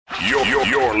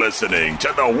You're listening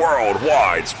to the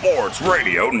Worldwide Sports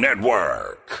Radio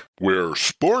Network, where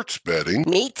sports betting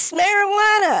meets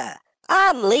marijuana.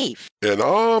 I'm Leaf. And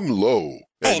I'm Low.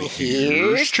 And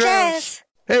here's Chess.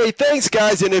 Hey, thanks,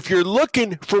 guys. And if you're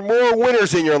looking for more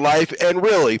winners in your life, and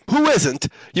really, who isn't,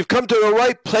 you've come to the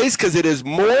right place because it is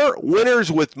More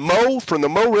Winners with Mo from the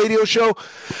Mo Radio Show.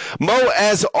 Mo,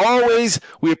 as always,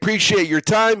 we appreciate your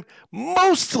time.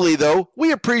 Mostly, though,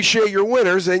 we appreciate your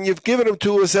winners, and you've given them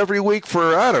to us every week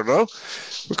for, I don't know,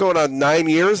 we're going on 9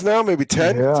 years now, maybe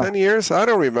 10 years. I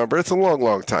don't remember. It's a long,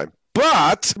 long time.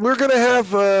 But we're going to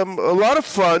have a lot of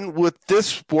fun with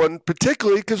this one,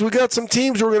 particularly because we got some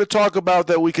teams we're going to talk about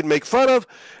that we can make fun of,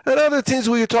 and other teams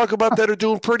we can talk about that are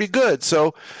doing pretty good.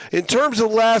 So in terms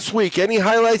of last week, any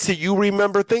highlights that you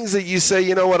remember, things that you say,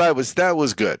 you know what, that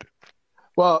was good?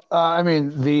 Well,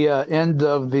 the end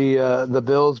of the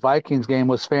Bills-Vikings game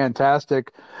was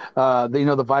fantastic.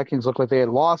 The Vikings looked like they had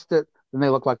lost it. Then they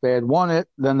looked like they had won it.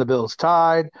 Then the Bills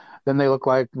tied. Then they looked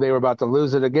like they were about to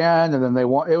lose it again, and then they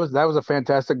won. That was a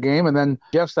fantastic game. And then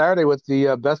Jeff Saturday with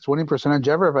the best winning percentage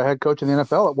ever of a head coach in the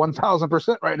NFL at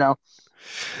 1,000% right now.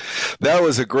 That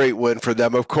was a great win for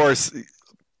them. Of course,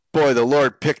 boy, the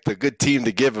Lord picked a good team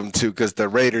to give him to because the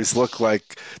Raiders look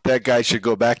like that guy should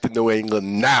go back to New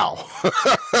England now.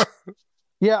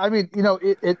 Yeah,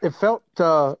 it felt,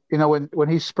 when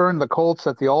he spurned the Colts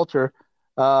at the altar,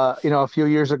 a few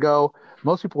years ago,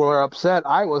 most people were upset.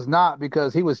 I was not,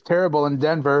 because he was terrible in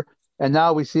Denver, and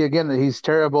now we see again that he's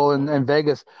terrible in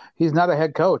Vegas. He's not a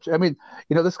head coach.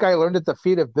 This guy learned at the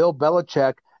feet of Bill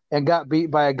Belichick and got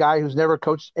beat by a guy who's never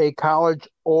coached a college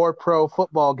or pro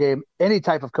football game, any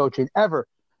type of coaching ever.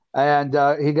 And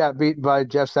he got beat by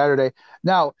Jeff Saturday.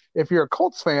 Now, if you're a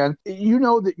Colts fan, you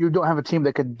know that you don't have a team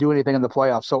that could do anything in the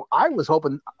playoffs. So I was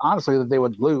hoping, honestly, that they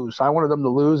would lose. I wanted them to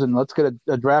lose, and let's get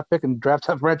a draft pick and draft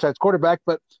a franchise quarterback.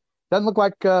 But doesn't look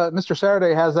like Mr.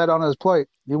 Saturday has that on his plate.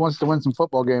 He wants to win some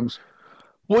football games.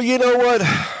 Well, you know what?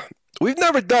 We've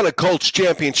never done a Colts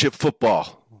championship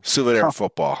football, souvenir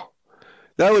football.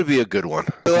 That would be a good one.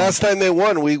 The last time they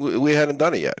won, we hadn't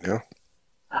done it yet, you know?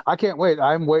 I can't wait.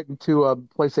 I'm waiting to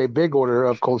place a big order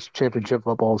of Colts championship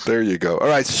footballs. There you go. All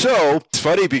right. So it's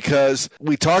funny because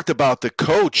we talked about the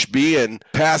coach being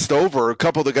passed over, a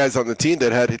couple of the guys on the team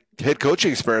that had head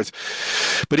coaching experience,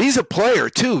 but he's a player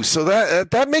too. So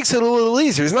that makes it a little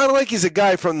easier. It's not like he's a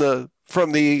guy from the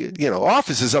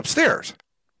offices upstairs.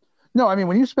 No,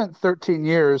 when you spent 13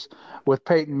 years with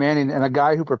Peyton Manning and a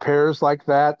guy who prepares like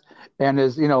that and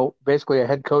is, basically a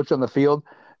head coach on the field,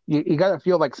 you got to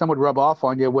feel like someone would rub off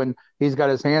on you when he's got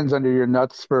his hands under your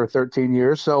nuts for 13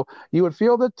 years. So you would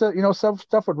feel that, some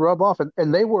stuff would rub off.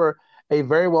 And they were a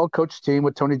very well-coached team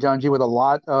with Tony Dungy, with a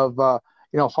lot of,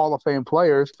 Hall of Fame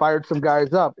players, fired some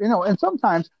guys up. And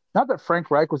sometimes, not that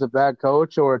Frank Reich was a bad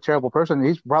coach or a terrible person.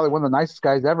 He's probably one of the nicest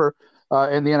guys ever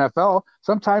in the NFL.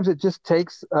 Sometimes it just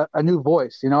takes a new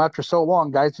voice. After so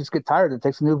long, guys just get tired. It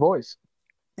takes a new voice.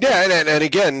 Yeah, and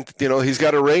again, he's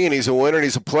got a ring, and he's a winner, and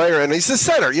he's a player, and he's the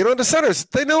center. The centers,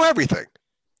 they know everything.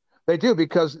 They do,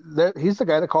 because he's the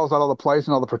guy that calls out all the plays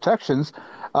and all the protections.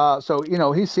 So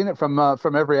he's seen it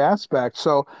from every aspect.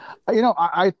 So,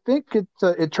 I think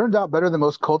it turned out better than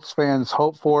most Colts fans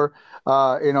hope for.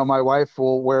 My wife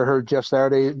will wear her Jeff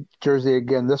Saturday jersey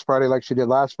again this Friday, like she did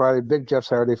last Friday. Big Jeff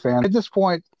Saturday fan. At this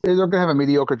point, they're going to have a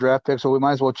mediocre draft pick, so we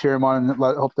might as well cheer them on and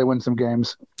hope they win some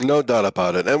games. No doubt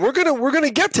about it. And we're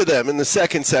gonna get to them in the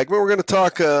second segment. We're going to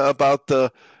talk about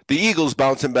the Eagles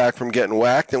bouncing back from getting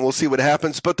whacked, and we'll see what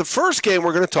happens. But the first game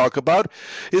we're going to talk about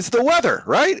is the weather,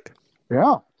 right?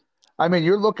 Yeah.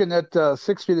 You're looking at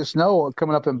 6 feet of snow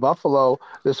coming up in Buffalo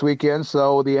this weekend.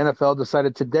 So the NFL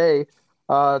decided today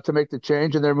to make the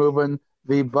change, and they're moving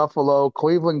the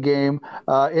Buffalo-Cleveland game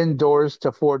indoors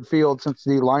to Ford Field, since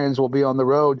the Lions will be on the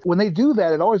road. When they do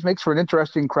that, it always makes for an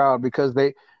interesting crowd, because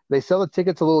they sell the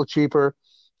tickets a little cheaper.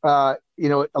 A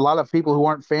lot of people who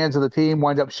aren't fans of the team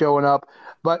wind up showing up.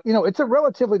 But, it's a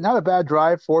relatively not a bad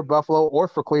drive for Buffalo or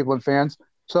for Cleveland fans.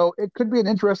 So it could be an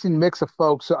interesting mix of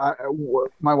folks. So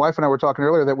my wife and I were talking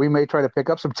earlier that we may try to pick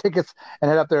up some tickets and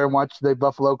head up there and watch the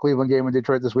Buffalo-Cleveland game in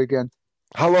Detroit this weekend.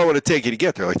 How long would it take you to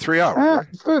get there? Like 3 hours?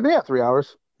 Right? Yeah, 3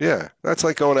 hours. Yeah, that's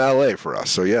like going to L.A. for us.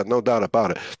 So, yeah, no doubt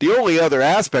about it. The only other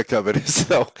aspect of it is,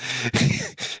 though,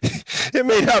 it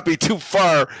may not be too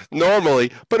far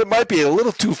normally, but it might be a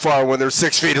little too far when there's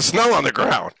 6 feet of snow on the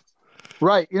ground.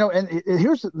 Right. And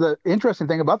here's the interesting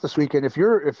thing about this weekend. If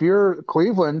you're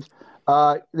Cleveland,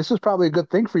 this is probably a good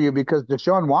thing for you because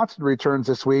Deshaun Watson returns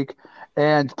this week,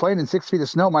 and playing in 6 feet of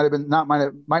snow might not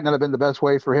have been the best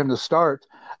way for him to start.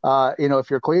 If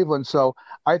you're Cleveland, so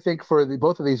I think for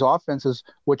both of these offenses,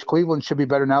 which Cleveland should be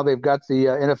better now, they've got the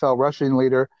NFL rushing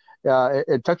leader,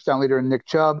 and touchdown leader in Nick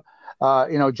Chubb.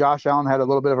 Josh Allen had a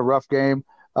little bit of a rough game,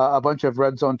 a bunch of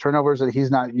red zone turnovers that he's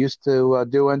not used to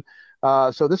doing.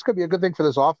 So this could be a good thing for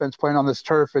this offense playing on this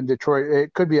turf in Detroit.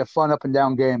 It could be a fun up and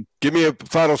down game. Give me a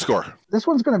final score. This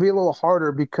one's going to be a little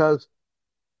harder because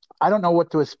I don't know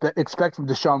what to expect from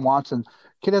Deshaun Watson.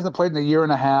 Kid hasn't played in a year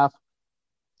and a half,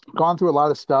 gone through a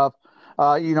lot of stuff.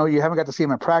 You haven't got to see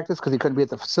him in practice because he couldn't be at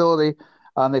the facility.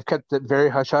 They've kept it very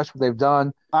hush-hush what they've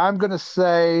done. I'm going to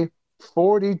say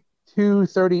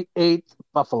 42-38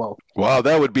 Buffalo. Wow,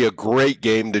 that would be a great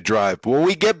game to drive. When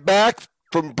we get back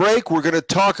from break, we're going to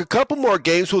talk a couple more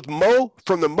games with Mo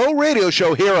from the Mo Radio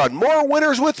Show here on More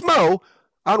Winners with Mo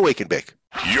on Wake and Bake.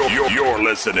 You're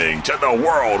listening to the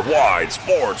Worldwide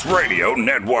Sports Radio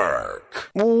Network.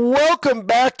 Welcome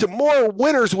back to More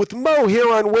Winners with Mo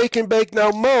here on Wake and Bake.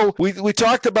 Now, Mo, we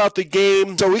talked about the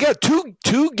game. So we got two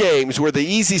games where the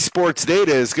Easy Sports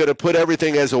Data is going to put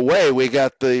everything as a way. We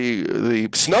got the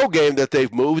snow game that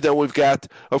they've moved, and we've got,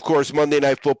 of course, Monday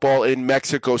Night Football in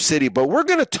Mexico City. But we're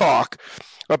going to talk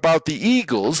about the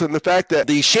Eagles and the fact that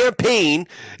the champagne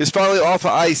is finally off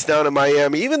of ice down in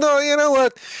Miami, even though, you know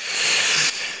what,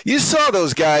 you saw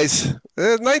those guys.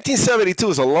 1972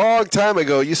 was a long time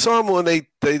ago. You saw them when they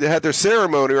had their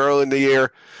ceremony early in the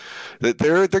year.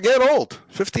 They're getting old.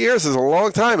 50 years is a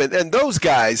long time. And those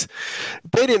guys,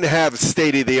 they didn't have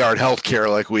state-of-the-art health care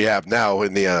like we have now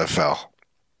in the NFL.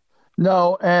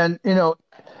 No, and,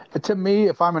 to me,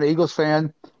 if I'm an Eagles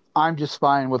fan, I'm just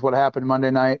fine with what happened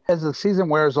Monday night. As the season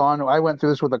wears on, I went through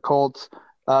this with the Colts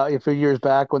a few years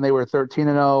back when they were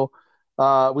 13-0.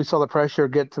 We saw the pressure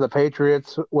get to the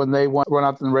Patriots when they run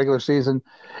out in the regular season.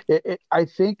 I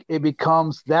think it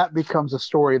becomes a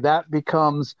story. That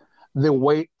becomes the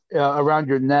weight around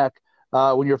your neck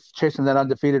when you're chasing that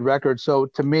undefeated record. So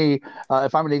to me,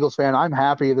 if I'm an Eagles fan, I'm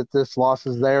happy that this loss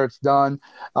is there. It's done.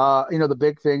 The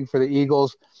big thing for the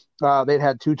Eagles, they'd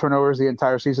had 2 turnovers the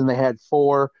entire season. They had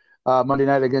 4 Monday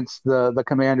night against the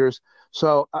Commanders.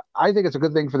 So I think it's a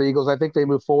good thing for the Eagles. I think they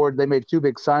move forward. They made 2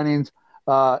 big signings,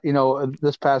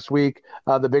 this past week,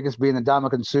 the biggest being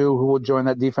Ndamukong Suh, who will join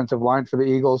that defensive line for the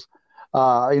Eagles.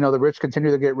 The rich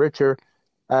continue to get richer,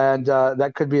 and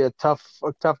that could be a tough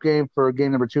game for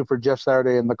game number 2 for Jeff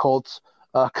Saturday and the Colts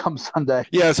come Sunday.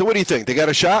 Yeah, so what do you think? They got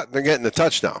a shot? They're getting the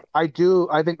touchdown. I do.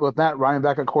 I think with Matt Ryan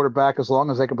back at quarterback, as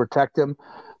long as they can protect him,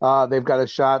 they've got a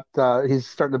shot. He's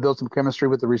starting to build some chemistry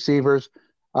with the receivers.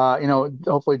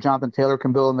 Hopefully Jonathan Taylor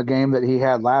can build in the game that he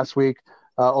had last week,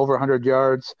 over 100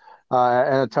 yards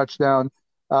and a touchdown.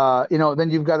 Then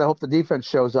you've got to hope the defense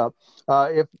shows up.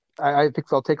 If I think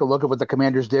they'll take a look at what the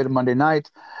Commanders did Monday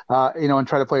night, and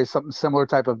try to play something similar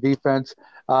type of defense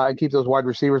and keep those wide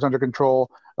receivers under control.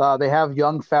 They have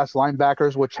young, fast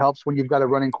linebackers, which helps when you've got a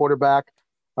running quarterback.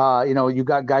 You've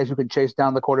got guys who can chase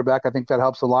down the quarterback. I think that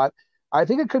helps a lot. I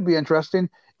think it could be interesting.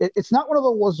 It's not one of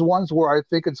those ones where I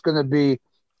think it's going to be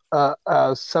a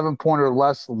 7-point or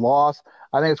less loss.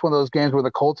 I think it's one of those games where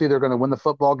the Colts either going to win the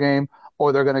football game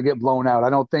or they're going to get blown out. I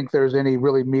don't think there's any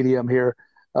really medium here.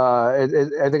 I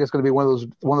think it's going to be one of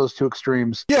those 2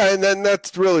 extremes. Yeah, and then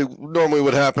that's really normally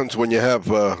what happens when you have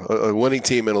a winning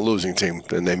team and a losing team,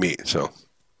 and they meet. So,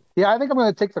 yeah, I think I'm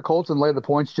going to take the Colts and lay the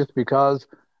points just because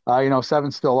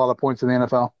 7's still a lot of points in the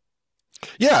NFL.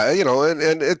 Yeah,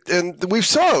 and we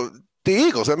saw the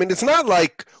Eagles. I mean, it's not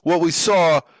like what we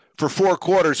saw for 4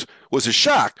 quarters was a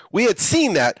shock. We had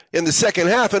seen that in the second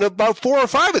half in about 4 or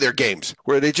 5 of their games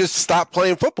where they just stopped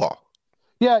playing football.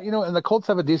 Yeah, and the Colts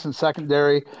have a decent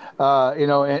secondary,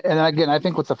 and again, I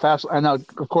think with the fast, I know,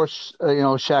 of course,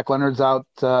 Shaq Leonard's out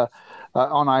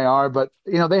on IR, but,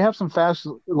 they have some fast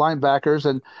linebackers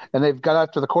and they've got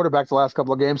after the quarterback the last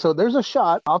couple of games. So there's a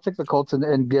shot. I'll take the Colts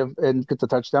and get the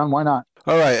touchdown. Why not?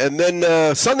 All right. And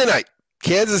then Sunday night,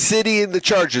 Kansas City and the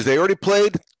Chargers, they already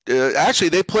played. Actually,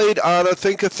 they played on, I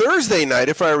think, a Thursday night,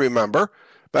 if I remember,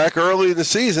 back early in the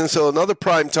season. So another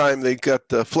prime time they got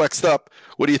flexed up.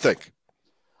 What do you think?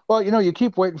 Well, you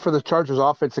keep waiting for the Chargers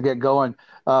offense to get going.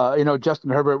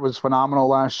 Justin Herbert was phenomenal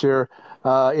last year,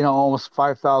 almost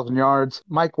 5,000 yards.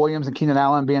 Mike Williams and Keenan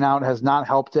Allen being out has not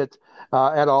helped it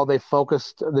at all. They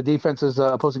focused the defenses,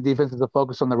 opposing defenses, to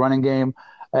focus on the running game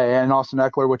and Austin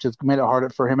Eckler, which has made it harder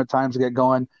for him at times to get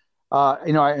going. I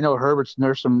know Herbert's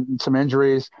nursed some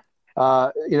injuries.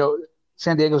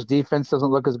 San Diego's defense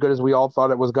doesn't look as good as we all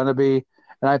thought it was going to be,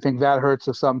 and I think that hurts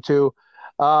us some too.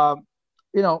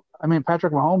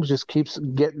 Patrick Mahomes just keeps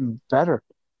getting better.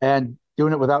 and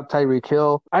doing it without Tyreek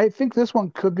Hill. I think this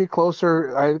one could be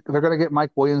closer. They're going to get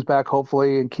Mike Williams back,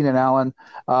 hopefully, and Keenan Allen.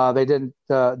 They didn't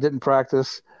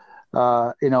practice,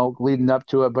 leading up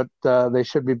to it, but they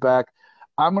should be back.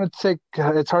 I'm going to take.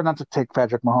 It's hard not to take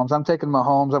Patrick Mahomes. I'm taking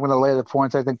Mahomes. I'm going to lay the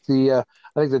points. I think the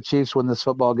Chiefs win this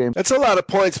football game. That's a lot of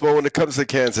points, but when it comes to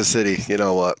Kansas City, you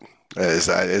know what? Is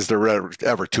there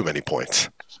ever too many points?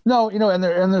 No, and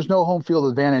there's no home field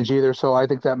advantage either, so I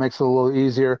think that makes it a little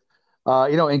easier.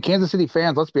 And Kansas City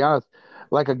fans, let's be honest,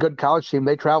 like a good college team,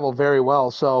 they travel very well.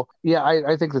 So, yeah,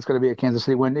 I think it's going to be a Kansas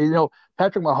City win.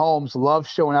 Patrick Mahomes loves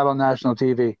showing out on national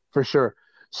TV, for sure.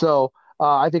 So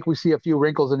I think we see a few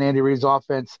wrinkles in Andy Reid's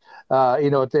offense,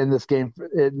 in this game,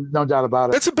 no doubt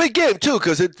about it. It's a big game, too,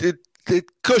 because it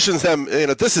cushions them.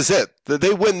 This is it.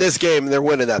 They win this game, and they're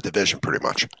winning that division pretty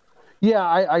much. Yeah,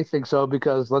 I think so,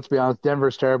 because let's be honest,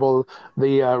 Denver's terrible.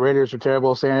 The Raiders are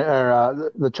terrible.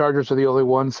 The Chargers are the only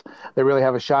ones that really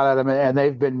have a shot at them, and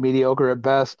they've been mediocre at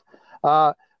best.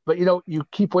 But, you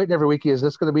keep waiting every week. Is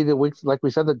this going to be the week, like we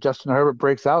said, that Justin Herbert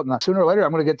breaks out? And sooner or later,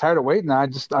 I'm going to get tired of waiting.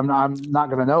 I'm not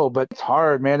going to know. But it's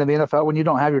hard, man, in the NFL when you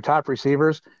don't have your top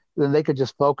receivers. Then they could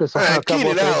just focus on a couple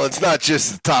Keenan Allen's not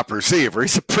just the top receiver.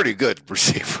 He's a pretty good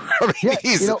receiver.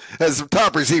 As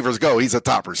top receivers go, he's a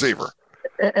top receiver.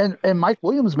 And Mike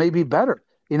Williams may be better.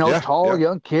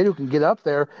 Young kid who can get up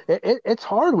there. It's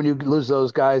hard when you lose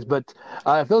those guys, but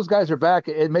if those guys are back,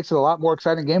 it makes it a lot more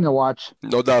exciting game to watch.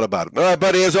 No doubt about it. All right,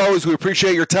 buddy, as always, we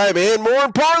appreciate your time, and more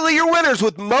importantly, your winners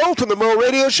with Mo from the Mo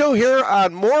Radio Show here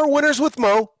on More Winners with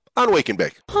Mo on Wake and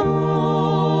Bake.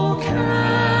 Oh,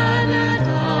 Canada,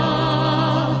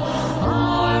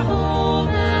 our home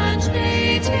and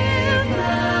native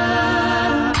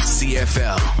land.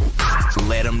 CFL,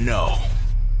 let them know.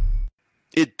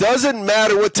 It doesn't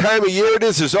matter what time of year it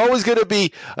is. There's always going to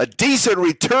be a decent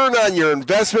return on your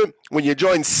investment when you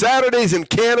join Saturdays in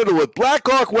Canada with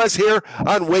Blackhawk Wes here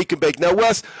on Wake and Bake. Now,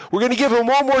 Wes, we're going to give him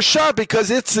one more shot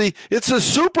because it's the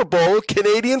Super Bowl of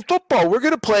Canadian football. We're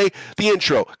going to play the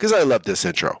intro because I love this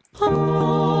intro.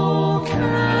 Oh,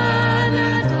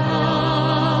 Canada,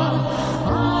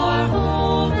 our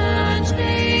home and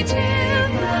native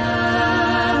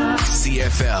land.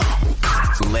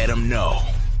 CFL, let them know.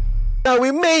 Now,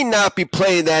 we may not be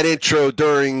playing that intro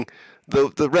during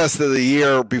the rest of the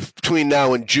year between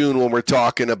now and June when we're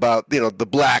talking about, the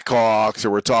Blackhawks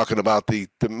or we're talking about the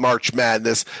March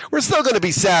Madness. We're still going to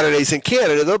be Saturdays in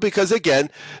Canada, though, because, again,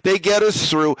 they get us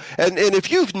through. And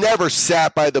if you've never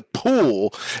sat by the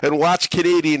pool and watched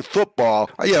Canadian football,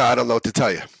 I don't know what to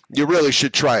tell you. You really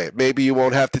should try it. Maybe you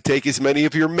won't have to take as many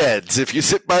of your meds if you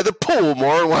sit by the pool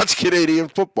more and watch Canadian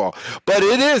football. But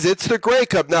it's the Grey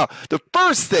Cup. Now, the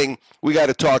first thing we got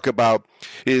to talk about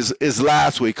is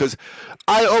last week, because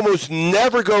I almost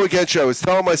never go against you. I was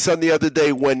telling my son the other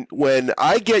day, when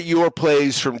I get your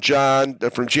plays from John,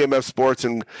 from GMF Sports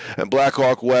and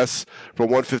Blackhawk West from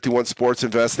 151 Sports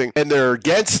Investing, and they're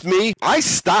against me, I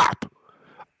stop.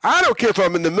 I don't care if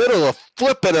I'm in the middle of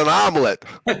flipping an omelet.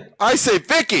 I say,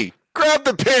 Vicky, grab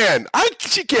the pan.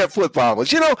 She can't flip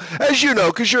omelets. As you know,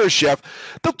 because you're a chef,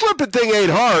 the flipping thing ain't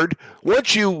hard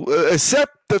once you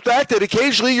accept the fact that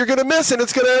occasionally you're going to miss and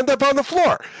it's going to end up on the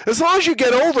floor. As long as you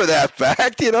get over that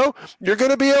fact, you're going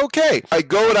to be okay. I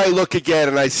go and I look again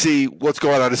and I see what's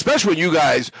going on, especially when you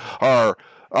guys are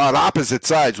on opposite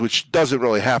sides, which doesn't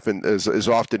really happen as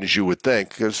often as you would think,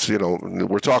 because,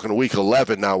 we're talking week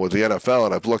 11 now with the NFL,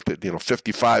 and I've looked at,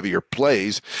 55 of your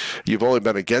plays. You've only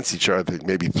been against each other, I think,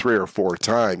 maybe 3 or 4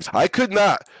 times. I could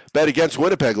not bet against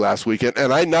Winnipeg last weekend,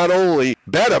 and I not only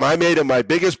bet them, I made him my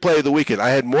biggest play of the weekend.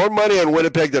 I had more money on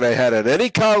Winnipeg than I had at any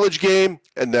college game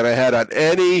and than I had on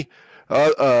any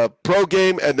pro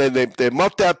game, and then they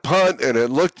muffed that punt, and it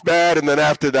looked bad, and then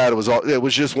after that, it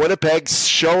was just Winnipeg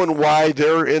showing why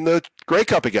they're in the Grey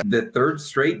Cup again. The third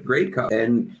straight Grey Cup,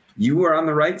 and you were on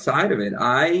the right side of it.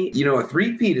 A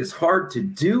three-peat is hard to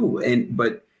do,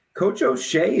 but Coach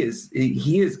O'Shea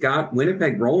he has got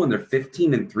Winnipeg rolling. They're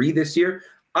 15-3 this year.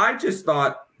 I just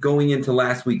thought going into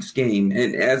last week's game,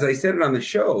 and as I said it on the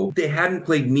show, they hadn't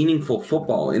played meaningful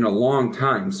football in a long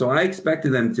time. So I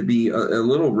expected them to be a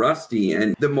little rusty,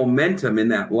 and the momentum in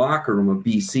that locker room of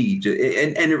BC,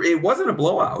 and it wasn't a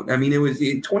blowout. I mean, it was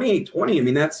 28-20. I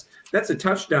mean, that's a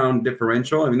touchdown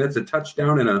differential. I mean, that's a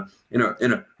touchdown in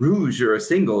a rouge or a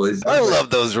single. I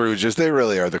love those rouges. They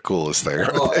really are the coolest thing.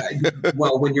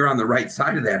 Well, when you're on the right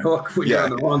side of that hook, when you're on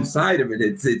the wrong side of it,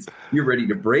 it's you're ready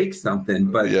to break something.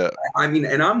 But I mean,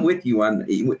 and I'm with you on,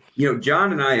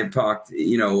 John and I have talked,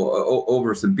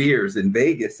 over some beers in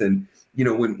Vegas, and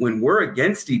when we're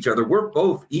against each other, we're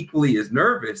both equally as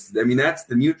nervous. I mean, that's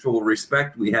the mutual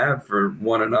respect we have for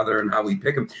one another and how we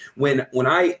pick them. When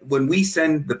we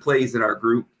send the plays in our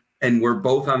group and we're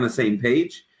both on the same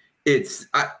page, it's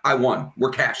I won.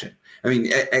 We're cashing. I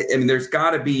mean, there's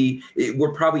got to be.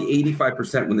 We're probably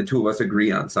 85% when the two of us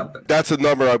agree on something. That's a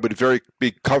number I would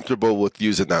be comfortable with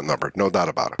using that number, no doubt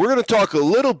about it. We're going to talk a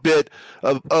little bit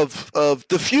of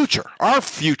the future, our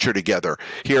future together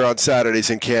here on Saturdays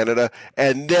in Canada,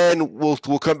 and then we'll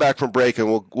come back from break and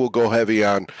we'll go heavy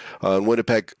on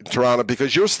Winnipeg, Toronto,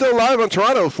 because you're still live on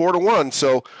Toronto 4-1.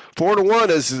 So 4-1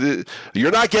 is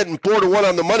you're not getting 4-1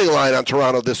 on the money line on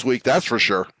Toronto this week. That's for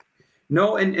sure.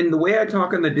 No, and the way I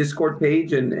talk on the Discord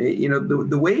page and,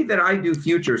 the way that I do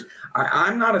futures,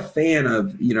 I'm not a fan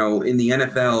of, in the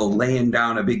NFL laying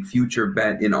down a big future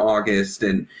bet in August.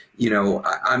 And,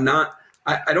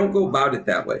 I don't go about it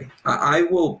that way. I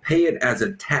will pay it as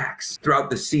a tax throughout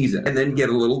the season and then get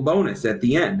a little bonus at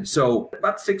the end. So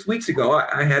about 6 weeks ago,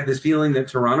 I had this feeling that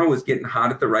Toronto was getting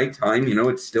hot at the right time.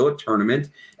 It's still a tournament.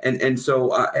 And so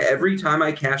every time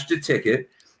I cashed a ticket,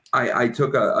 I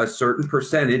took a certain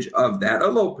percentage of that, a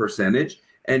low percentage.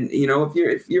 And,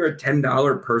 if you're a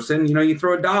 $10 person, you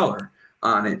throw $1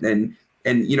 on it. And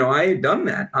I had done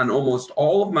that on almost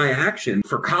all of my action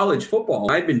for college football.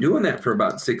 I'd been doing that for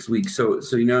about 6 weeks. So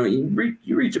you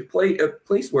reach a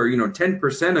place where,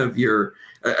 10% of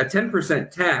a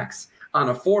 10% tax on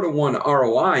a 4-1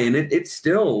 ROI. And it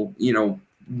still,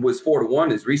 was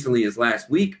 4-1 as recently as last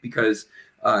week because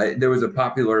there was a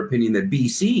popular opinion that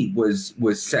BC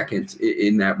was second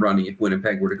in that running if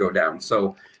Winnipeg were to go down.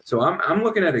 So I'm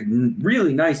looking at a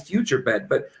really nice future bet,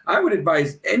 but I would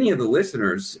advise any of the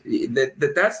listeners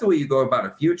that's the way you go about a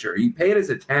future. You pay it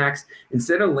as a tax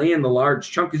instead of laying the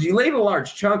large chunk, because you laid a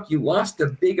large chunk, you lost a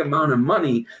big amount of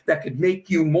money that could make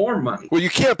you more money. Well, you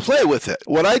can't play with it.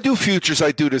 When I do futures,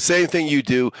 I do the same thing you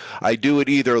do. I do it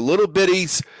either little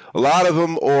bitties, a lot of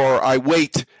them, or I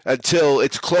wait until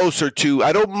it's closer to.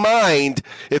 I don't mind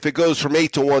if it goes from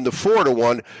 8-1 to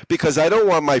 4-1 because I don't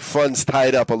want my funds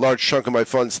tied up, a large chunk of my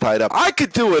funds tied up. I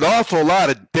could do an awful lot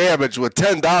of damage with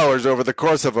 $10 over the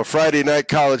course of a Friday night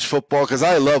college football because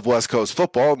I love West Coast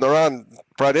football and they're on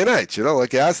Friday nights, like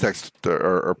the Aztecs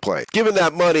are playing. Giving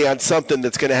that money on something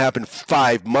that's going to happen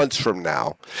 5 months from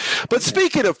now. But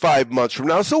speaking of 5 months from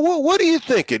now, so what are you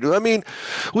thinking? I mean,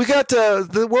 we got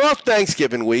we're off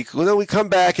Thanksgiving week. Then we come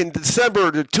back in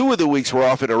December. 2 of the weeks we're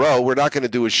off in a row. We're not going to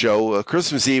do a show.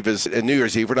 Christmas Eve and New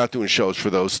Year's Eve. We're not doing shows for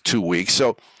those 2 weeks.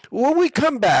 So when we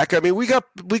come back, I mean, we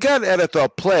got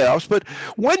NFL playoffs, but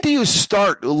when do you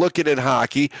start looking at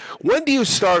hockey? When do you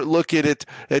start looking at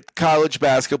college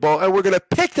basketball? And we're going to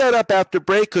pick that up after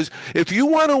break because if you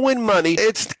want to win money,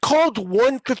 it's called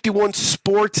 151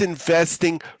 Sports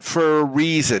Investing for a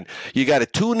reason. You got to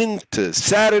tune in to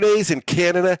Saturdays in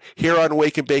Canada here on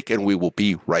Wake and Bake, and we will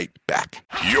be right back.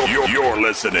 You're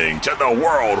listening to the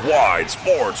Worldwide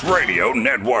Sports Radio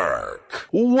Network.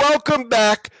 Welcome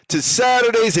back to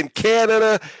Saturdays in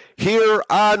Canada here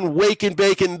on Wake and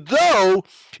Bake. And though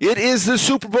it is the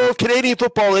Super Bowl of Canadian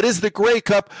football, it is the Grey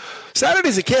Cup,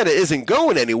 Saturdays in Canada isn't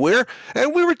going anywhere.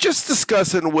 And we were just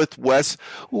discussing with Wes,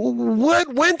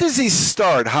 when does he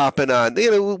start hopping on?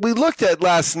 We looked at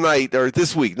last night, or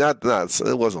this week, not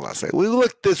it wasn't last night. We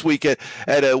looked this week at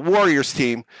a Warriors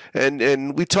team,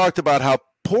 and we talked about how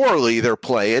poorly they're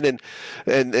playing,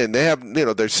 and they have,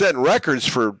 they're setting records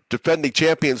for defending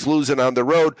champions losing on the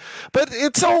road, but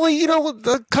it's only,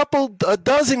 a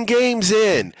dozen games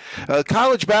in.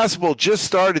 College basketball just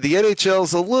started. The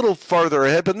NHL's a little farther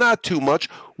ahead, but not too much.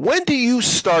 When do you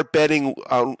start betting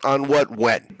on what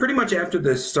when? Pretty much after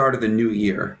the start of the new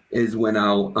year is when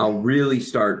I'll really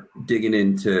start digging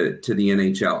into the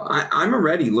NHL. I'm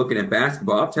already looking at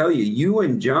basketball. I'll tell you, you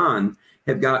and John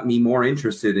have got me more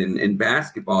interested in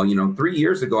basketball. 3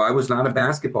 years ago, I was not a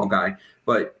basketball guy,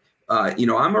 but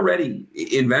I'm already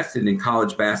invested in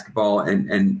college basketball and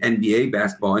NBA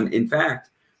basketball. And in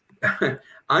fact,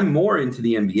 I'm more into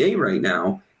the NBA right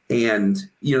now. And,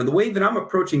 the way that I'm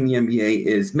approaching the NBA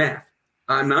is math.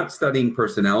 I'm not studying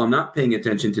personnel. I'm not paying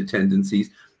attention to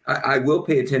tendencies. I will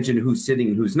pay attention to who's sitting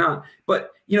and who's not.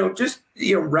 But,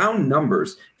 round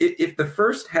numbers. If the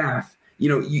first half,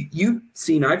 you've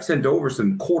seen I've sent over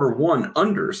some Q1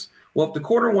 unders. Well, if the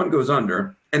Q1 goes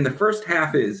under and the first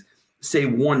half is, say,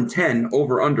 110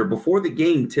 over under before the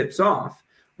game tips off,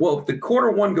 well, if the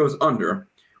Q1 goes under,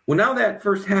 well, now that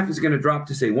first half is going to drop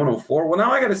to, say, 104. Well,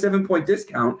 now I got a 7-point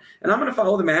discount, and I'm going to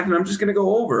follow the math, and I'm just going to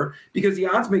go over because the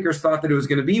odds makers thought that it was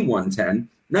going to be 110.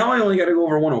 Now I only got to go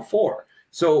over 104.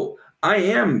 So I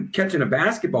am catching a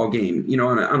basketball game,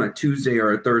 on a Tuesday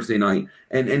or a Thursday night,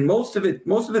 and most of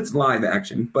it's live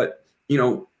action. But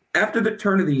after the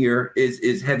turn of the year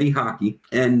is heavy hockey,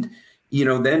 and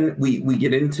then we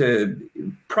get into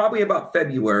probably about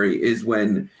February is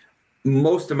when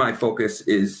most of my focus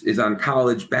is on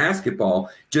college basketball,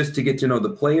 just to get to know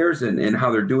the players and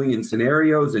how they're doing in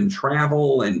scenarios and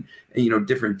travel and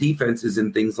different defenses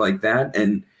and things like that.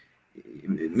 And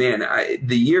man,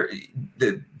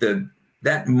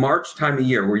 that March time of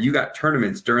year where you got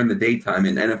tournaments during the daytime,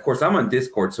 and of course I'm on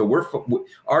Discord, so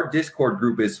our Discord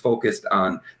group is focused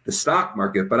on the stock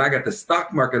market, but I got the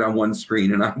stock market on one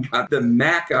screen, and I got the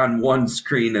MAC on one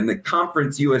screen, and the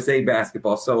Conference USA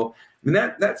basketball. So I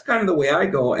mean, that's kind of the way I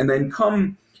go. And then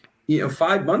come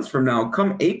 5 months from now,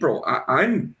 come April,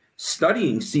 I'm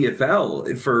studying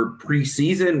CFL for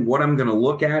preseason, what I'm going to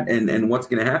look at and what's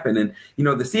going to happen. And the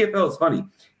CFL is funny.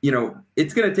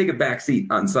 It's going to take a back seat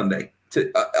on Sunday.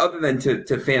 Other than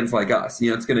to fans like us,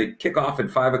 it's going to kick off at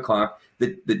 5:00.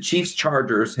 The Chiefs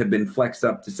Chargers have been flexed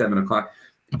up to 7:00.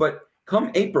 But come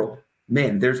April,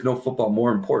 man, there's no football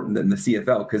more important than the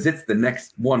CFL because it's the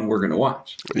next one we're going to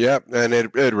watch. Yeah, and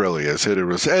it really is. It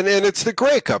is. And it's the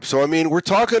Grey Cup. So, I mean, we're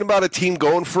talking about a team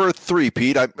going for a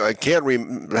three-peat. I can't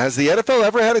remember. Has the NFL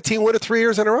ever had a team win it 3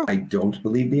 years in a row? I don't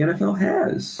believe the NFL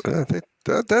has.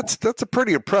 That's a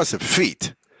pretty impressive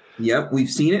feat. Yep, we've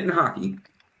seen it in hockey.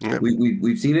 Yep.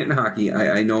 We've seen it in hockey.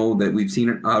 I know that we've seen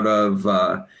it out of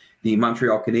the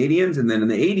Montreal Canadiens, and then in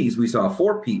the 80s we saw a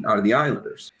four-peat out of the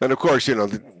Islanders. And of course,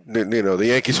 the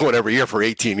Yankees won every year for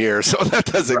 18 years, so that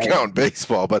doesn't count in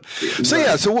baseball. But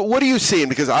so what are you seeing?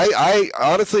 Because I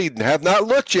honestly have not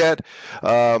looked yet,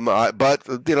 but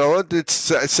it's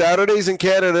Saturdays in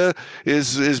Canada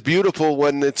is beautiful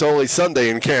when it's only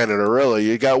Sunday in Canada. Really,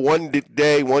 you got one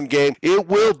day, one game. It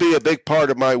will be a big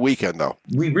part of my weekend, though.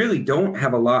 We really don't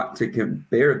have a lot to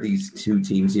compare these two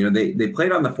teams. They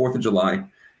played on the 4th of July.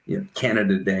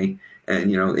 Canada Day,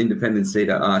 and Independence Day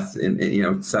to us,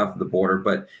 and south of the border.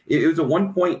 But it was a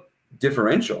 1-point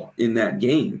differential in that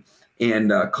game.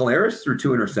 And Collaros threw 2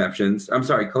 interceptions. I'm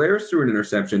sorry, Collaros threw an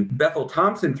interception. Bethel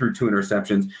Thompson threw 2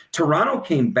 interceptions. Toronto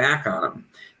came back on him.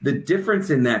 The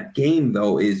difference in that game,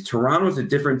 though, is Toronto's a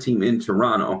different team in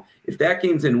Toronto. If that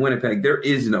game's in Winnipeg, there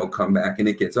is no comeback, and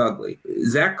it gets ugly.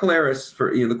 Zach Collaros,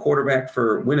 for the quarterback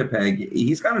for Winnipeg,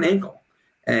 he's got an ankle.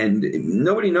 And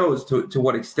nobody knows to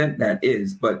what extent that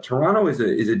is, but Toronto is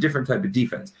a different type of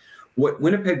defense. What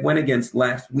Winnipeg went against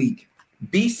last week,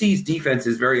 BC's defense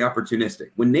is very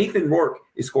opportunistic. When Nathan Rourke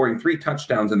is scoring 3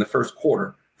 touchdowns in the first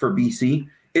quarter for BC,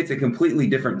 it's a completely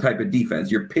different type of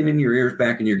defense. You're pinning your ears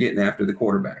back and you're getting after the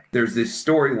quarterback. There's this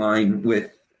storyline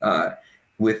with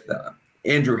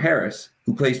Andrew Harris,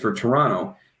 who plays for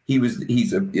Toronto.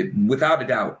 He's without a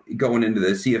doubt going into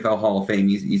the CFL Hall of Fame.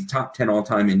 He's top 10 all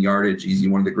time in yardage. He's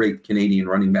one of the great Canadian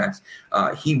running backs.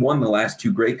 He won the last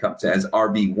 2 Grey Cups as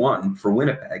RB1 for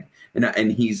Winnipeg,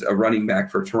 and he's a running back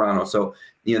for Toronto. So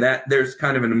that there's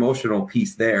kind of an emotional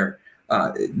piece there.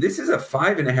 This is a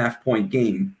 5.5-point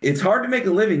game. It's hard to make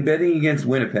a living betting against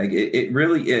Winnipeg. It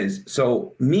really is.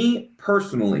 So me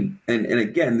personally, and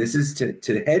again, this is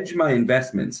to hedge my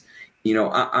investments.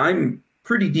 I'm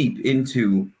pretty deep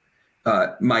into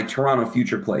my Toronto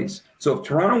future plays. So if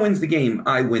Toronto wins the game,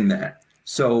 I win that.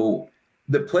 So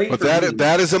the play but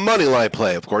that is a money line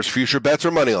play. Of course, future bets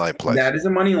are money line play. That is a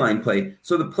money line play.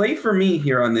 So the play for me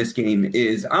here on this game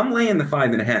is I'm laying the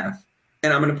 5.5,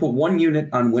 and I'm going to put 1 unit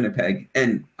on Winnipeg,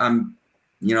 and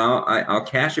I'll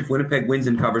cash if Winnipeg wins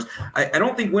and covers. I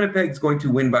don't think Winnipeg's going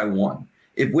to win by 1.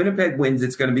 If Winnipeg wins,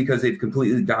 it's going to be because they've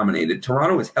completely dominated.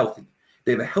 Toronto is healthy.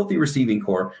 They have a healthy receiving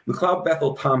core. McLeod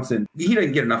Bethel Thompson, he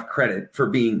didn't get enough credit for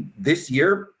being this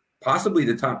year possibly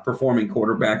the top performing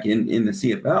quarterback in the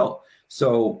CFL.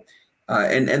 So,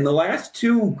 and the last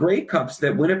 2 Grey Cups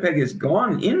that Winnipeg has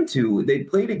gone into, they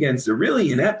played against a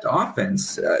really inept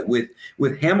offense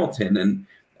with Hamilton. And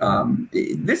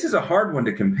this is a hard one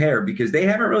to compare because they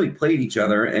haven't really played each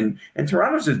other. And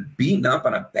Toronto's just beaten up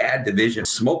on a bad division,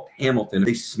 smoked Hamilton.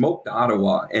 They smoked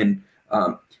Ottawa. And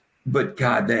but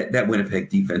God, that Winnipeg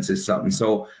defense is something.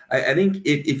 So I think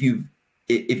if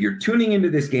you're tuning into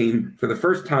this game for the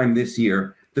first time this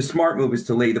year, the smart move is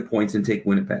to lay the points and take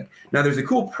Winnipeg. Now, there's a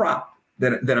cool prop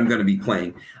that I'm going to be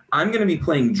playing. I'm going to be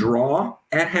playing draw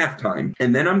at halftime,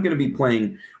 and then I'm going to be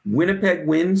playing Winnipeg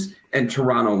wins and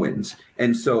Toronto wins.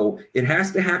 And so it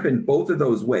has to happen both of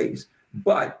those ways.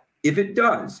 But if it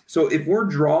does, so if we're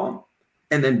draw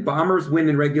and then Bombers win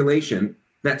in regulation,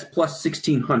 that's plus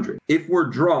 1,600. If we're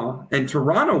draw and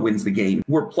Toronto wins the game,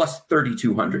 we're plus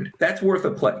 3,200. That's worth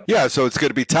a play. Yeah, so it's going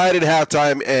to be tied at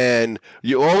halftime, and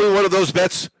only one of those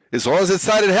bets as long as it's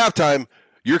tied at halftime,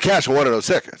 you're cashing one of those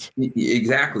tickets.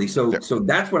 Exactly. So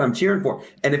that's what I'm cheering for.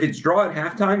 And if it's draw at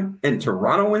halftime and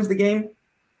Toronto wins the game,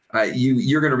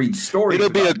 you're going to read stories. It'll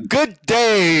be a good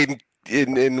day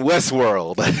in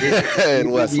Westworld.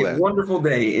 It'll be a wonderful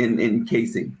day in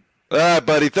Casing. All right,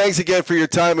 buddy. Thanks again for your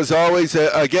time as always.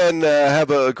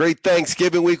 Have a great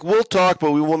Thanksgiving week. We'll talk,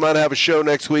 but we will not have a show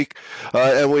next week,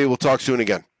 and we will talk soon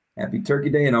again. Happy Turkey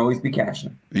Day, and always be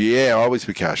cashing. Yeah, always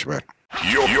be cashing, man.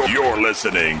 You're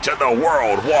listening to the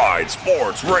Worldwide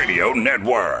Sports Radio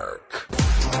Network.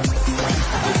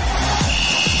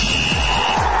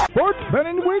 Sports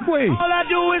Betting Weekly. All I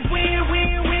do is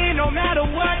win, no matter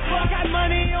what. Got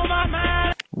money on my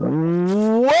mind.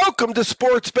 Welcome to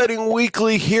Sports Betting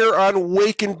Weekly here on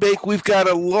Wake and Bake. We've got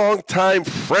a longtime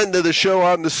friend of the show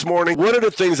on this morning. One of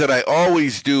the things that I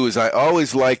always do is I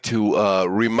always like to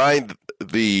remind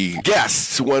the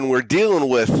guests when we're dealing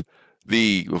with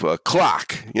the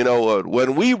clock.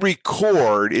 When we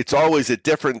record, it's always a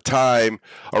different time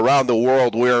around the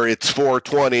world where it's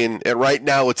 4:20, and right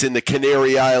now it's in the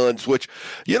Canary Islands, which,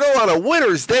 on a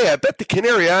winter's day, I bet the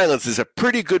Canary Islands is a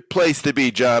pretty good place to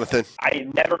be, Jonathan.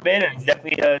 I've never been, and it's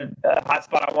definitely a hot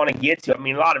spot I want to get to. I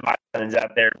mean, a lot of islands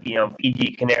out there,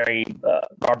 Fiji, Canary,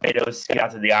 Barbados, get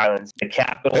out to the islands. The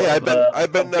capital of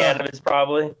Canada is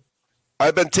probably.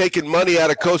 I've been taking money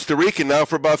out of Costa Rica now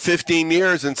for about 15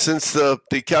 years, and since the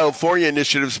California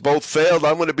initiatives both failed,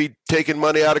 I'm going to be taking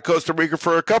money out of Costa Rica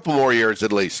for a couple more years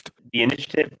at least. The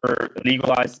initiative for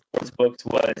legalized sports books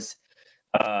was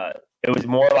it was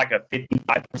more like a 55%.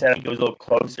 I think it was a little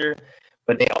closer,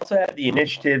 but they also had the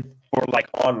initiative for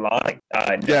online.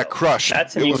 Crushed. That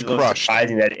to me was a little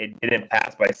surprising that it didn't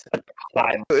pass by such a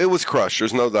time. It was crushed.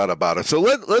 There's no doubt about it. So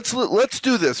let's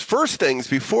do this. First things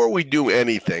before we do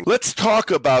anything. Let's talk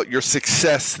about your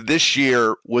success this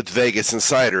year with Vegas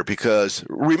Insider, because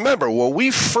remember when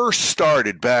we first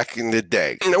started back in the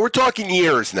day. We're talking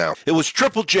years now. It was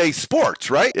Triple J Sports,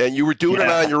 right? And you were doing it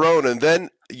on your own, and then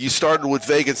you started with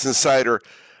Vegas Insider.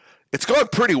 It's gone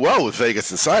pretty well with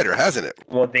Vegas Insider, hasn't it?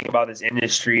 One thing about this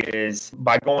industry is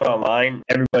by going online,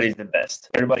 everybody's the best.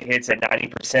 Everybody hits at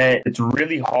 90%. It's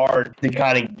really hard to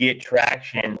kind of get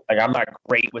traction. Like, I'm not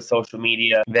great with social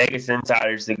media. Vegas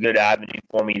Insider is a good avenue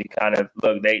for me to kind of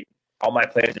look. All my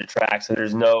players are tracked, so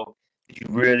there's no. If you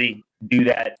really do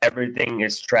that, everything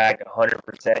is tracked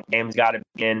 100%. Games got to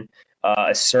begin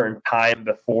a certain time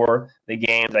before the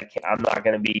games. I'm not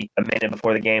going to be a minute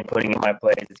before the game putting in my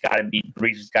plays. It's got to be, the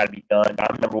research got to be done.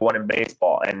 I'm number one in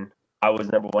baseball, and I was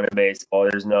number one in baseball.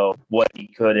 There's no what he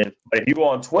could have. But if you go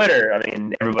on Twitter, I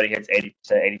mean, everybody hits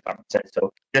 80%, 85%.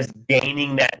 So just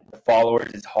gaining that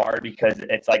followers is hard because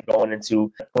it's like going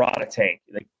into a piranha tank.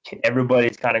 Like,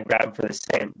 everybody's kind of grabbing for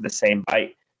the same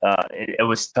bite. It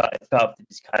was tough. It's tough to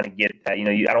just kind of get that.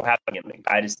 I don't have to get me.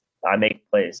 I make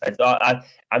plays. It's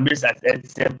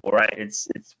simple, right?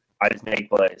 I just make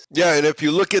plays. Yeah, and if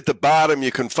you look at the bottom,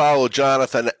 you can follow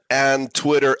Jonathan on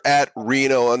Twitter at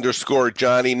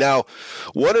Reno_Johnny. Now,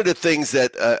 one of the things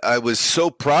that I was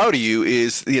so proud of you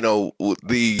is,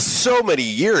 so many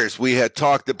years we had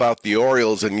talked about the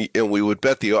Orioles, and we would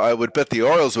I would bet the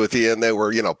Orioles with you, and they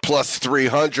were, plus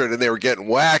 300, and they were getting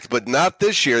whacked, but not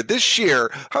this year. This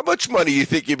year, how much money do you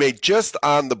think you made just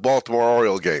on the Baltimore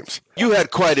Orioles games? You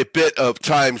had quite a bit of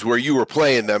times where you were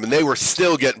playing them, and they were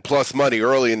still getting plus money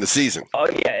early in the season. Oh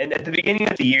yeah, and at the beginning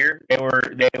of the year, they were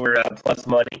plus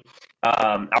money.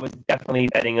 I was definitely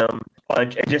betting them a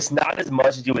bunch, and just not as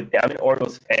much as you would. I'm an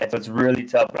Orioles fan, so it's really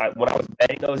tough. When I was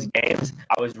betting those games,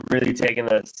 I was really taking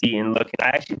a seat and looking. I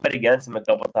actually bet against them a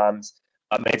couple of times.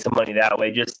 I made some money that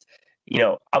way. Just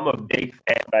I'm a big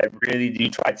fan, but I really do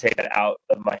try to take that out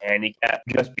of my handicap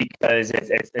just because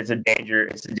it's a danger.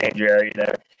 It's a danger area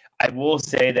there. I will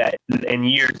say that in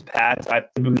years past, I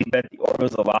typically bet the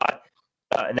Orioles a lot,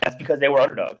 and that's because they were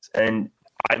underdogs. And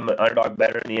I'm an underdog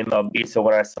better in the MLB, so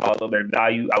when I saw a little bit of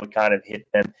value, I would kind of hit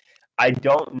them. I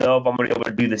don't know if I'm going to be able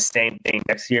to do the same thing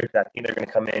next year because I think they're going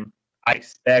to come in. I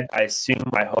assume,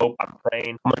 I hope, I'm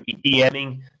praying. I'm going to be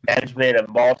DMing management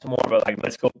of Baltimore, but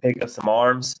let's go pick up some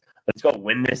arms. Let's go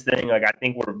win this thing. I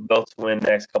think we're built to win the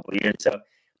next couple of years. So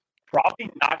probably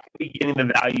not going to be getting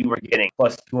the value we're getting,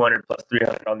 plus 200, plus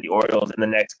 300 on the Orioles in the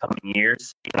next coming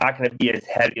years. It's not going to be as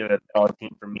heavy of a bet on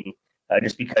team for me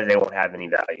just because they won't have any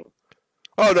value.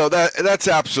 Oh, no, that's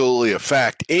absolutely a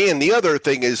fact. And the other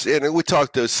thing is, and we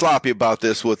talked to Sloppy about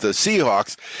this with the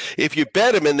Seahawks, if you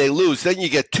bet them and they lose, then you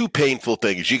get two painful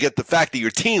things. You get the fact that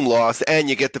your team lost, and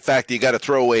you get the fact that you got to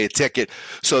throw away a ticket.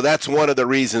 So that's one of the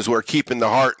reasons where keeping the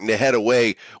heart and the head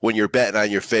away when you're betting on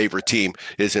your favorite team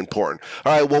is important.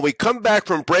 All right, when we come back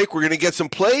from break, we're going to get some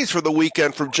plays for the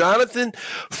weekend from Jonathan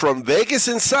from Vegas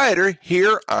Insider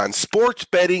here on Sports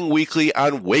Betting Weekly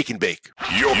on Wake and Bake.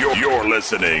 You're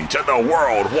listening to the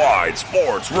Worldwide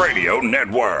Sports Radio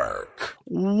Network.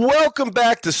 Welcome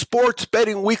back to Sports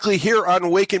Betting Weekly here on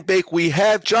Wake and Bake. We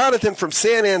have Jonathan from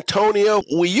San Antonio.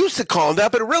 We used to call him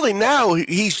that, but really now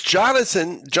he's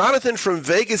Jonathan from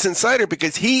Vegas Insider,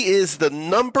 because he is the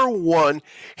number one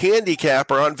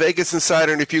handicapper on Vegas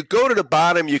Insider. And if you go to the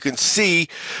bottom, you can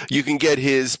get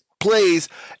his plays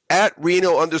at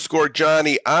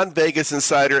Reno_Johnny on Vegas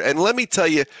Insider. And let me tell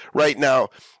you right now,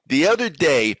 the other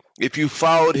day, if you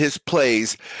followed his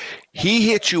plays, he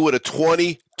hit you with a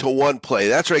 20-1 play.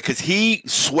 That's right, because he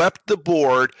swept the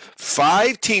board.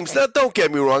 5 teams. Now, don't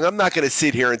get me wrong. I'm not going to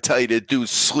sit here and tell you the dude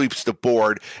sweeps the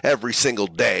board every single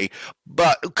day.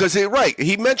 But because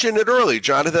he mentioned it earlier,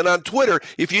 Jonathan, on Twitter.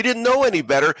 If you didn't know any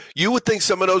better, you would think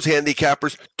some of those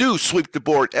handicappers do sweep the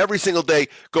board every single day,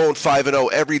 going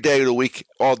 5-0 every day of the week,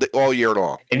 all year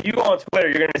long. If you go on Twitter,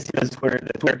 you're going to see the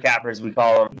Twitter cappers, we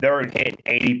call them. They're hitting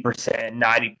 80%,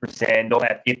 90%. They'll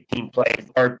have 15 plays,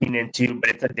 13 and 2, but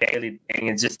it's a daily thing.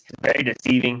 It's just very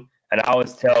deceiving. And I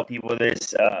always tell people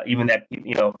this, even that,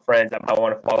 friends that might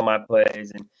want to follow my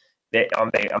plays, and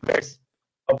I'm very upfront.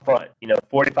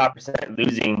 45%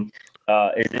 losing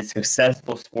is a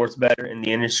successful sports bettor in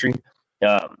the industry.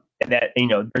 And that,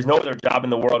 there's no other job in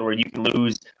the world where you can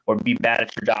lose or be bad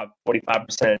at your job 45% of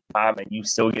the time and you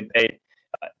still get paid.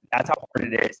 That's how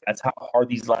hard it is. That's how hard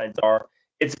these lines are.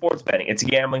 It's sports betting. It's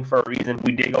gambling for a reason.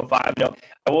 We did go 5-0.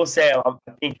 I will say, I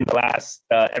think in the last,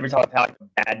 every time I've had like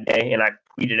a bad day and I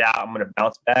tweeted out, I'm going to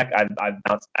bounce back, I've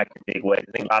bounced back in big ways.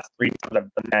 I think the last 3 times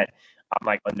I've done that, I'm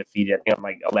like undefeated. I think I'm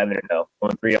like 11-0,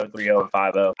 going 3-0, 3-0, and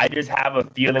 5-0. I just have a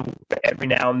feeling every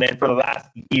now and then for the last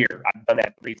year, I've done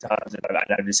that 3 times, and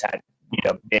I've just had,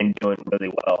 been doing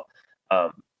really well.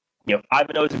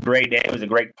 5-0 is a great day. It was a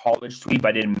great college sweep.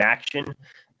 I did Maction,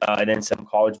 and then some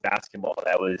college basketball.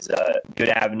 That was a good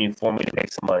avenue for me to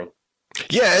make some money.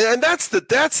 Yeah, and that's the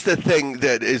thing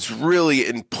that is really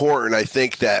important. I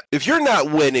think that if you're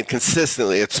not winning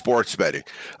consistently at sports betting,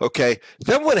 okay,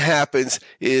 then what happens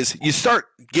is you start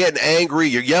getting angry.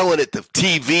 You're yelling at the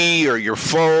TV or your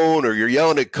phone, or you're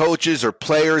yelling at coaches or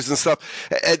players and stuff.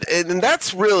 And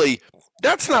that's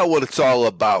not what it's all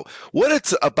about. What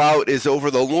it's about is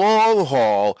over the long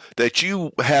haul that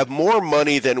you have more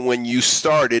money than when you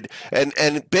started,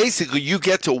 and basically you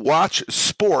get to watch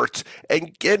sports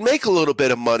and make a little bit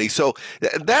of money. So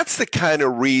that's the kind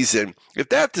of reason, if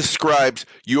that describes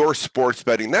your sports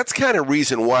betting, that's kind of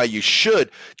reason why you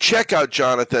should check out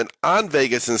Jonathan on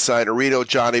Vegas Insider, Reno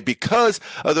Johnny, because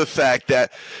of the fact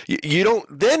that you don't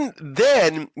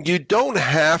you don't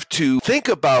have to think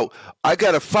about, I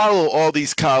got to follow all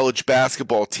these college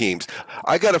basketball teams.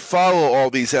 I got to follow all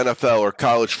these NFL or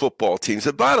college football teams.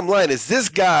 The bottom line is this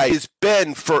guy has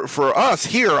been, for us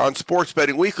here on Sports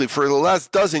Betting Weekly for the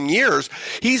last dozen years,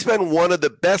 he's been one of the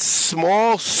best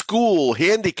small school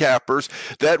handicappers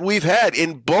that we've had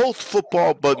in both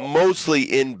football, but mostly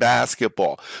in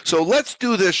basketball. So let's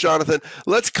do this, Jonathan.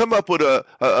 Let's come up with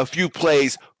a few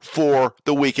plays for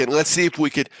the weekend. Let's see if we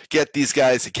could get these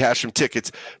guys to cash some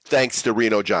tickets thanks to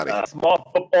Reno Johnny.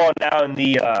 Small football now in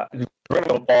the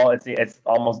football. It's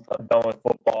almost done with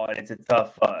football, and it's a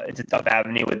tough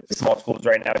avenue with the small schools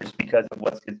right now just because of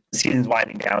the season's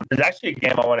winding down. There's actually a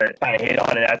game I want to kind of hit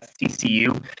on, and that's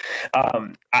TCU.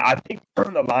 I think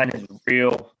the line is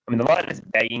real. I mean, the line is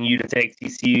begging you to take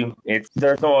TCU.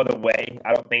 There's no other way,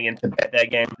 I don't think, to bet that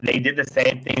game. They did the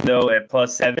same thing, though, at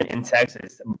 +7 in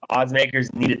Texas. Odds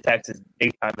makers needed Texas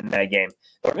big time in that game.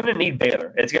 They're going to need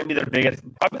Baylor. It's going to be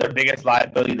probably their biggest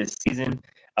liability this season.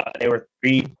 They were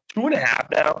 2.5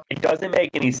 now. It doesn't make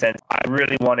any sense. I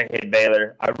really want to hit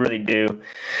Baylor. I really do.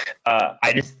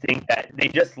 I just think that they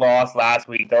just lost last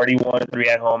week, 31-3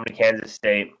 at home to Kansas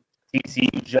State.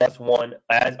 TCU just won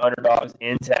as underdogs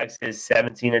in Texas,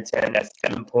 17-10. That's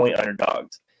 7-point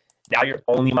underdogs. Now you're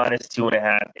only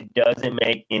 -2.5. It doesn't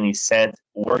make any sense.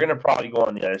 We're going to probably go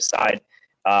on the other side.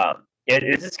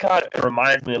 It just kind of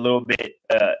reminds me a little bit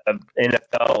of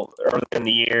NFL earlier in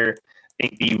the year. I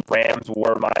think the Rams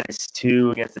were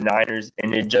 -2 against the Niners,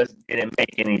 and it just didn't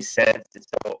make any sense.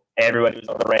 So everybody was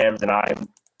on the Rams, and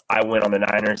I went on the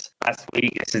Niners last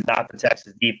week. This is not the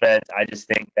Texas defense. I just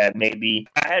think that maybe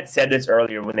I had said this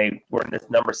earlier when they were in this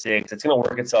number 6. It's going to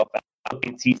work itself out. I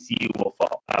think TCU will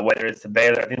fall. Whether it's the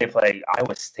Baylor, I think they play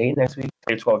Iowa State next week,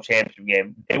 Big 12 championship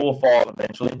game. They will fall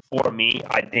eventually. For me,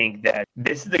 I think that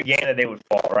this is the game that they would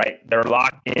fall, right? They're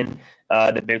locked in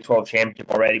the Big 12 championship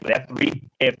already. But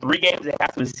they have three games they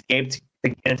have to escape to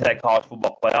get into that college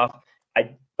football playoff. I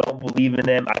don't believe in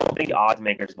them. I don't think odds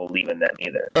makers believe in them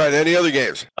either. All right, any other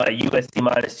games? USC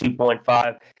minus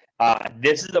 2.5.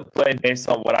 This is a play based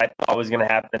on what I thought was going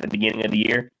to happen at the beginning of the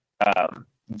year.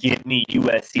 Give me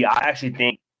USC. I actually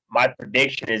think my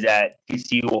prediction is that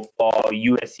TCU will fall,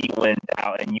 USC wins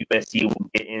out, and USC will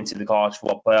get into the college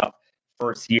football playoff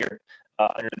first year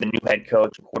under the new head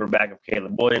coach and quarterback of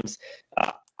Caleb Williams.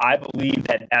 I believe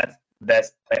that that's the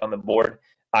best play on the board.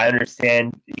 I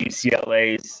understand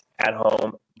UCLA's at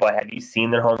home, but have you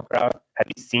seen their home crowd? Have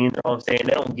you seen their home stadium?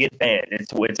 They don't get fans.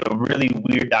 It's a really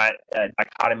weird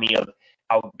dichotomy of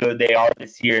how good they are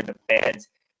this year and the fans.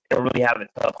 They don't really have a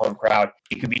tough home crowd.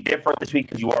 It could be different this week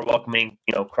because you are welcoming,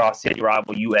 cross-city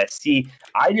rival USC.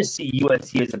 I just see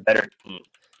USC as a better team.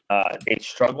 They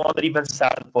struggle on the defensive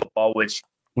side of the football, which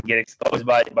can get exposed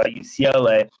by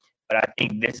UCLA. But I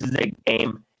think this is a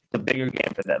game, it's a bigger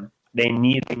game for them.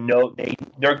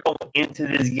 They're going into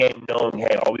this game knowing,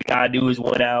 hey, all we gotta do is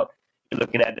win out. You're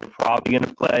looking at they're probably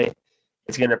gonna play.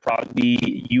 It's gonna probably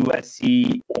be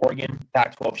USC, Oregon,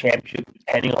 Pac-12 championship,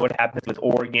 depending on what happens with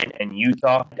Oregon and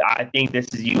Utah. I think this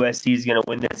is USC is gonna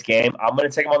win this game. I'm gonna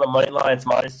take them on the money line. It's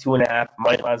minus 2.5.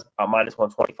 Money line's minus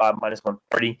 125, minus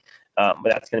 130. But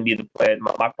that's gonna be the play.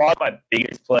 My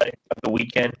biggest play of the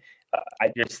weekend.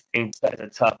 I just think that's a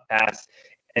tough pass.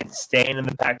 And staying in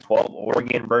the Pac-12,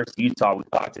 Oregon versus Utah. We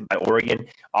talked about Oregon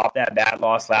off that bad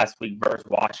loss last week versus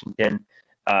Washington,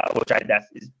 that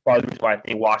is part of the reason why I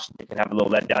think Washington can have a little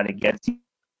letdown against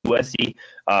USC.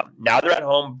 Now they're at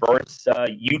home versus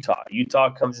Utah. Utah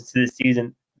comes into this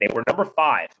season. They were number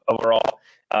 5 overall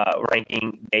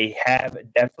ranking. They have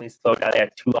definitely slowed down. They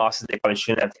have 2 losses they probably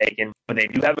shouldn't have taken. But they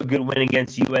do have a good win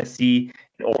against USC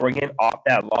and Oregon off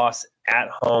that loss at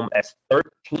home as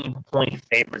 13-point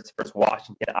favorites versus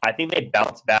Washington. I think they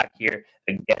bounce back here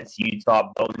against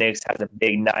Utah. Bo Nix has a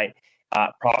big night.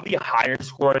 Probably a higher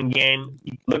scoring game.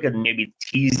 You look at maybe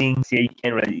teasing. I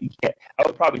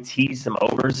would probably tease some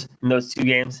overs in those 2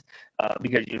 games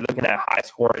because you're looking at high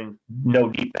scoring, no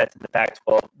defense in the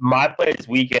Pac-12. My play this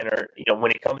weekend are,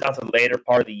 when it comes down to the later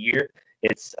part of the year,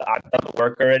 I've done the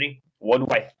work already. What do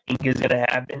I think is going to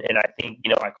happen? And I think,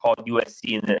 I called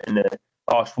USC in the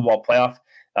college football playoff.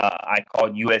 I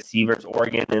called USC versus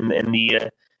Oregon in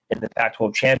the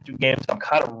Pac-12 championship game. So I'm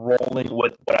kind of rolling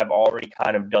with what I've already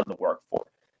kind of done the work for.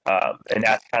 And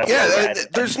that's kind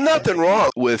of there's nothing wrong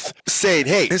with saying,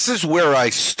 hey, this is where I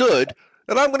stood,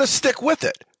 and I'm going to stick with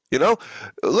it.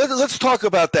 Let's talk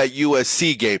about that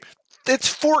USC game. It's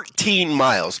 14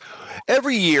 miles.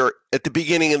 Every year at the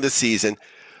beginning of the season,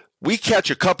 we catch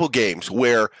a couple games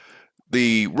where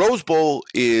the Rose Bowl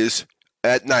is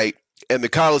at night and the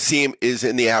Coliseum is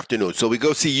in the afternoon. So we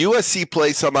go see USC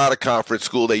play some out-of-conference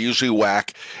school. They usually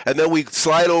whack. And then we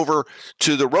slide over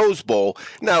to the Rose Bowl.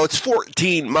 Now, it's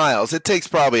 14 miles. It takes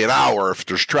probably an hour if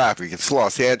there's traffic. It's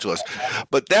Los Angeles.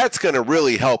 But that's going to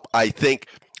really help, I think,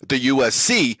 the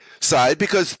USC side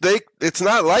because it's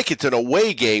not like it's an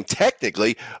away game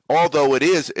technically, although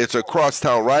it's a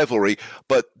crosstown rivalry.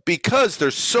 But because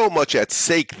there's so much at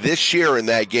stake this year in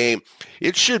that game,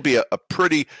 it should be a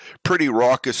pretty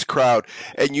raucous crowd.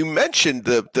 And you mentioned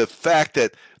the fact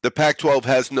that the Pac-12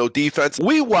 has no defense.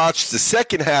 We watched the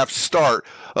second half start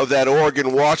of that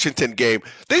Oregon-Washington game.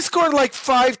 They scored like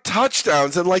 5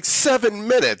 touchdowns in like 7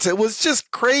 minutes. It was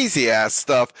just crazy-ass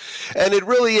stuff. And it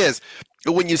really is.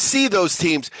 When you see those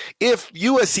teams, if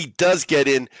USC does get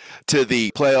into the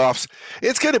playoffs,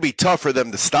 it's going to be tough for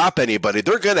them to stop anybody.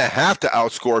 They're going to have to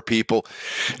outscore people.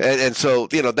 And so,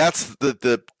 that's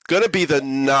the going to be the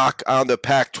knock on the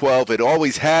Pac-12. It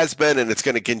always has been, and it's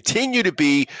going to continue to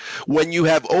be when you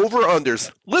have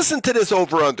over-unders. Listen to this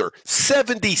over-under,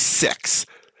 76.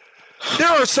 There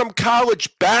are some college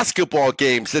basketball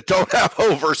games that don't have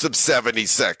overs of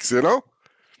 76,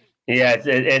 Yeah,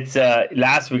 it's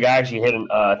last week I actually hit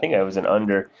I think it was an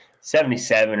under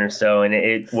 77 or so, and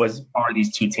it was part of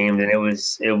these 2 teams, and it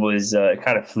was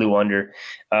kind of flew under.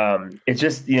 It's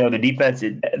just the defense.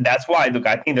 That's why I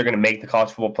think they're going to make the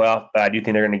college football playoff, but I do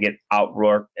think they're going to get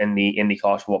outroared in the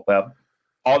college football playoff.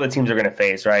 All the teams are going to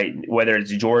face, right? Whether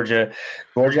it's Georgia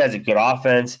has a good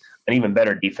offense, an even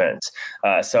better defense.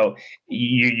 So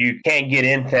you can't get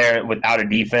in there without a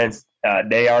defense.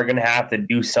 They are going to have to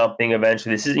do something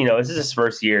eventually. This is his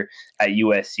first year at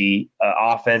USC.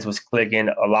 Offense was clicking.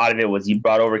 A lot of it was he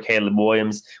brought over Caleb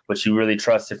Williams, which you really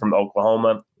trusted from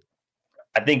Oklahoma.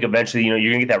 I think eventually, you're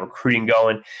going to get that recruiting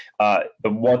going. The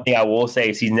one thing I will say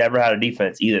is he's never had a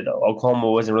defense either, though.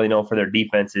 Oklahoma wasn't really known for their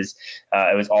defenses.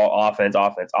 It was all offense.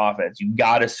 You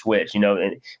got to switch, and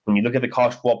when you look at the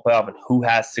college football playoff and who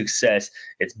has success,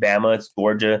 it's Bama, it's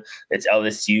Georgia, it's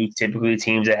LSU, typically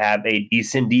teams that have a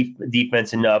decent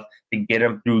defense enough to get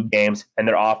them through games, and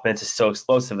their offense is so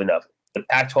explosive enough. The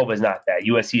Pac-12 is not that.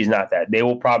 USC is not that. They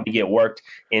will probably get worked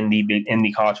in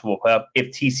the college football playoff. If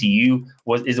TCU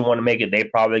isn't one to make it, they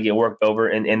probably get worked over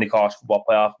in the college football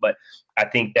playoff. But I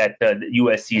think that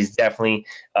USC is definitely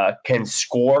can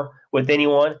score with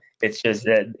anyone. It's just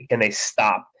that can they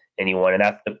stop anyone? And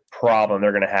that's the problem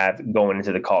they're going to have going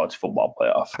into the college football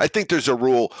playoff. I think there's a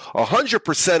rule.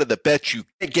 100% of the bets you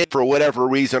get for whatever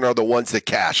reason are the ones that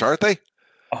cash, aren't they?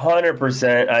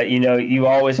 100%. You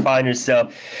always find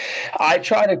yourself. I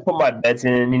try to put my bets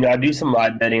in. I do some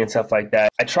live betting and stuff like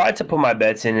that. I try to put my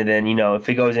bets in, and then if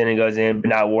it goes in, it goes in, but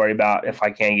not worry about if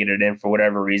I can't get it in for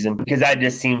whatever reason, because that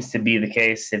just seems to be the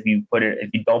case. If you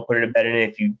don't put a bet in,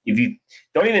 if you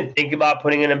don't even think about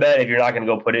putting in a bet, if you're not going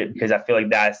to go put it, because I feel like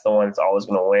that's the one that's always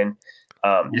going to win.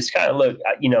 Just kind of look.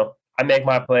 I make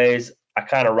my plays. I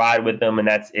kind of ride with them, and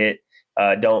that's it.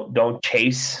 Don't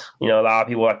chase. A lot of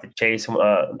people have to chase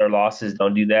their losses.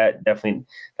 Don't do that. Definitely,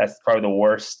 that's probably the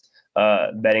worst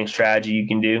betting strategy you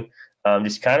can do.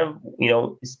 Just kind of,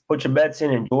 just put your bets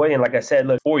in, enjoy. And like I said,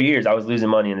 look, 4 years I was losing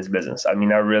money in this business. I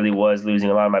mean, I really was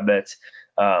losing a lot of my bets.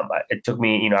 It took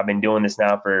me, I've been doing this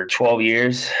now for 12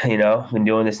 years. Been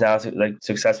doing this now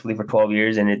successfully for 12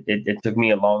 years, and it took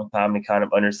me a long time to kind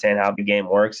of understand how the game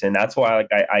works. And that's why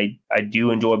I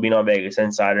do enjoy being on Vegas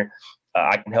Insider.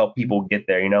 I can help people get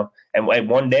there, and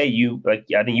one day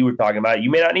I think you were talking about it, you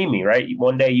may not need me, right?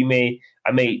 One day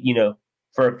I may,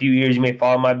 for a few years, you may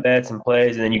follow my bets and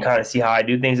plays, and then you kind of see how I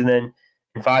do things. And then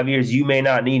in 5 years, you may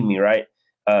not need me, right?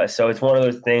 So it's one of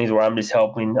those things where I'm just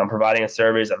helping, I'm providing a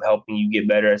service. I'm helping you get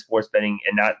better at sports betting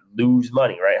and not lose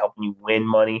money, right? Helping you win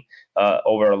money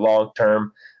over a long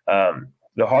term.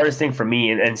 The hardest thing for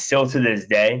me, and still to this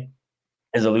day,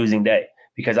 is a losing day,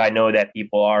 because I know that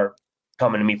people are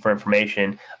coming to me for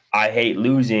information. I hate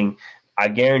losing. I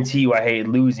guarantee you, I hate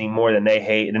losing more than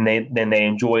they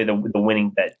enjoy the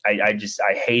winning bet. I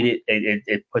hate it.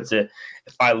 It puts if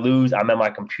I lose, I'm at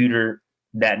my computer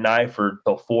that night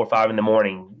till 4 or 5 in the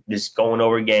morning, just going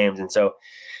over games. And so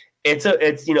this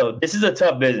is a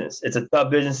tough business. It's a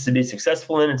tough business to be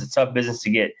successful in. It's a tough business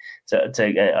to get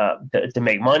to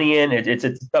make money in. It's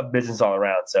a tough business all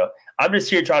around. So I'm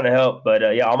just here trying to help, but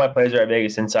all my plays are at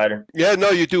Vegas Insider. Yeah, no,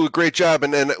 you do a great job,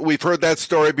 and we've heard that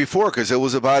story before, because it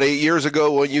was about 8 years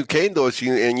ago when you came to us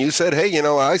and you said, hey,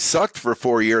 I sucked for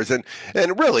 4 years, and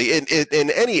really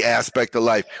in any aspect of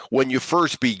life, when you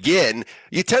first begin,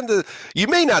 you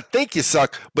may not think you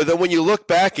suck, but then when you look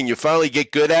back and you finally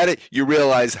get good at it, you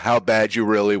realize how bad you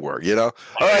really were. All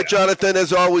right, Jonathan,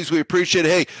 as always, we appreciate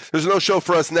it. Hey, there's no show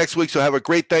for us next week, so have a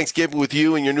great Thanksgiving with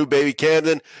you and your new baby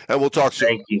Camden, and we'll talk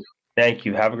soon. Thank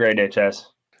you. Have a great day, Chess.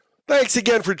 Thanks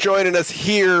again for joining us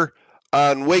here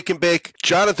on Wake and Bake.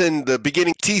 Jonathan, the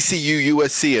beginning TCU,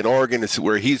 USC, and Oregon is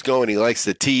where he's going. He likes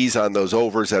to tease on those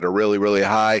overs that are really, really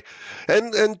high.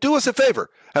 And do us a favor.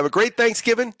 Have a great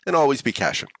Thanksgiving and always be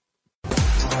cashing.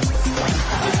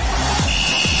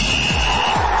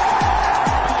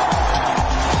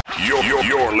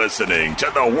 You're listening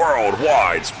to the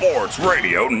Worldwide Sports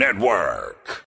Radio Network.